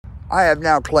I have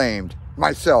now claimed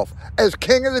myself as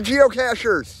king of the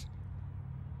geocachers.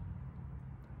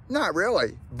 Not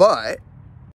really, but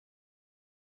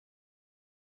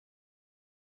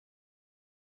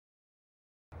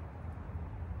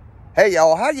hey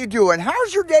y'all, how you doing?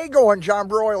 How's your day going? John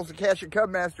Broyles, the Cache and Cub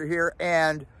Master here,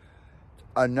 and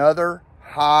another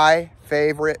high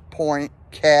favorite point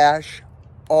cache.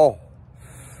 Oh,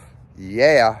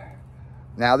 yeah.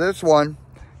 Now this one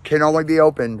can only be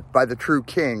opened by the true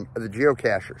king of the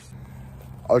geocachers.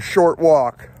 A short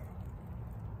walk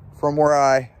from where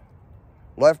I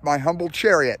left my humble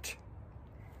chariot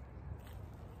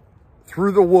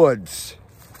through the woods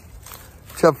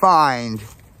to find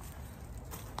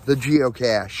the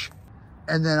geocache.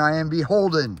 And then I am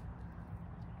beholden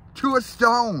to a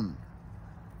stone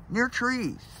near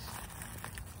trees.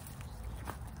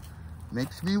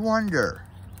 Makes me wonder,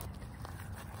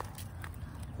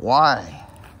 why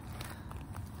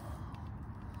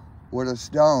would a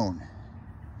stone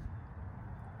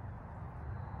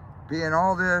be in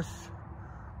all this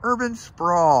urban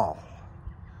sprawl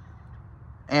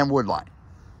and woodline?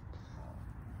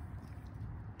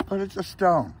 But it's a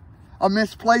stone, a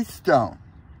misplaced stone,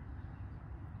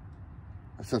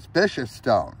 a suspicious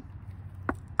stone.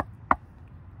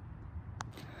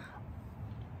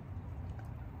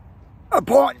 A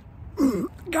point.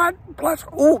 God bless.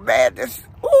 Oh man, this.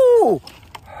 Ooh.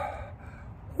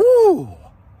 Ooh.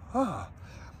 Oh.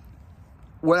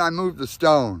 When I moved the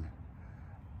stone,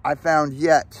 I found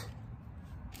yet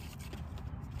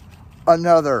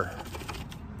another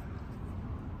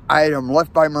item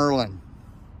left by Merlin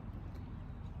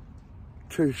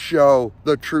to show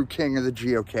the true king of the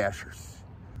geocachers.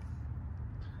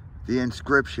 The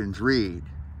inscriptions read,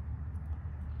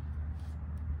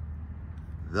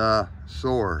 "The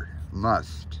sword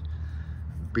must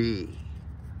be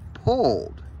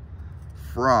pulled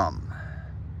from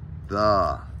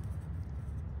the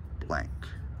blank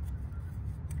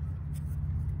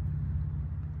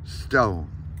stone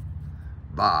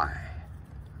by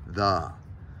the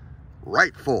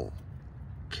rightful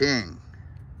king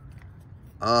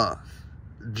of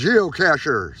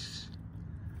geocachers."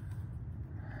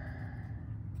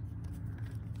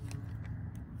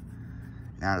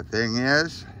 Now the thing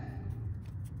is,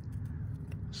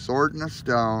 sword and a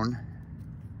stone,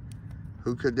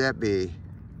 who could that be?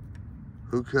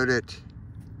 Who could it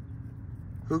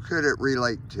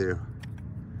relate to?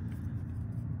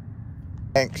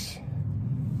 Thanks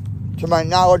to my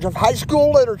knowledge of high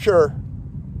school literature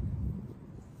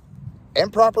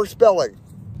and proper spelling,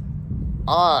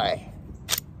 I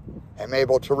am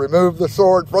able to remove the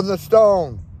sword from the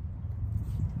stone,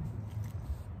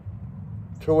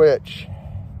 to which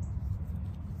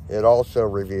it also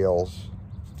reveals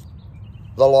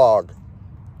the log.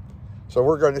 So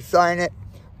we're going to sign it,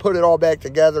 put it all back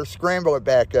together, scramble it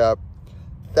back up.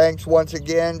 Thanks once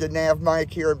again to Nav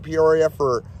Mike here in Peoria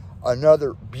for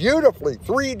another beautifully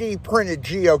 3D printed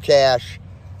geocache.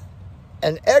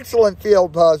 An excellent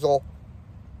field puzzle.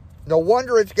 No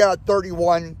wonder it's got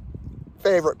 31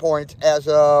 favorite points as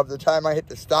of the time I hit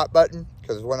the stop button,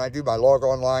 because when I do my log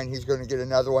online, he's going to get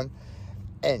another one.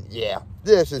 And yeah,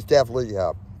 this is definitely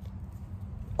up.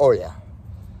 Oh yeah.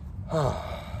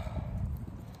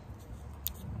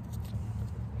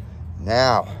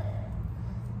 Now,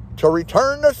 to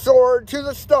return the sword to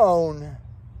the stone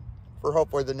for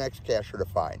hopefully the next cacher to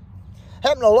find.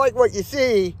 Happen to like what you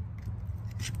see,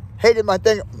 hated my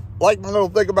thing, like my little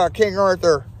thing about King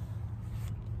Arthur,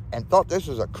 and thought this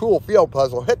was a cool field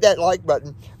puzzle, hit that like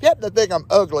button. If you happen to think I'm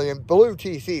ugly and Blue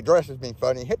TC dresses me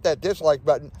funny, hit that dislike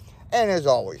button. And as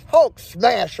always, Hulk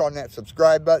smash on that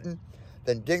subscribe button,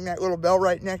 then ding that little bell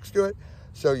right next to it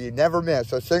so you never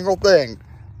miss a single thing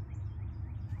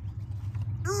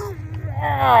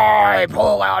I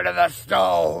pull out of the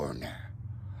stone.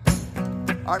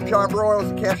 I'm John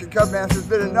Broyles, the Cache and Cub Master. It's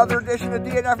been another edition of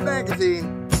DNF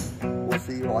Magazine. We'll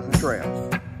see you on the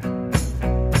trails.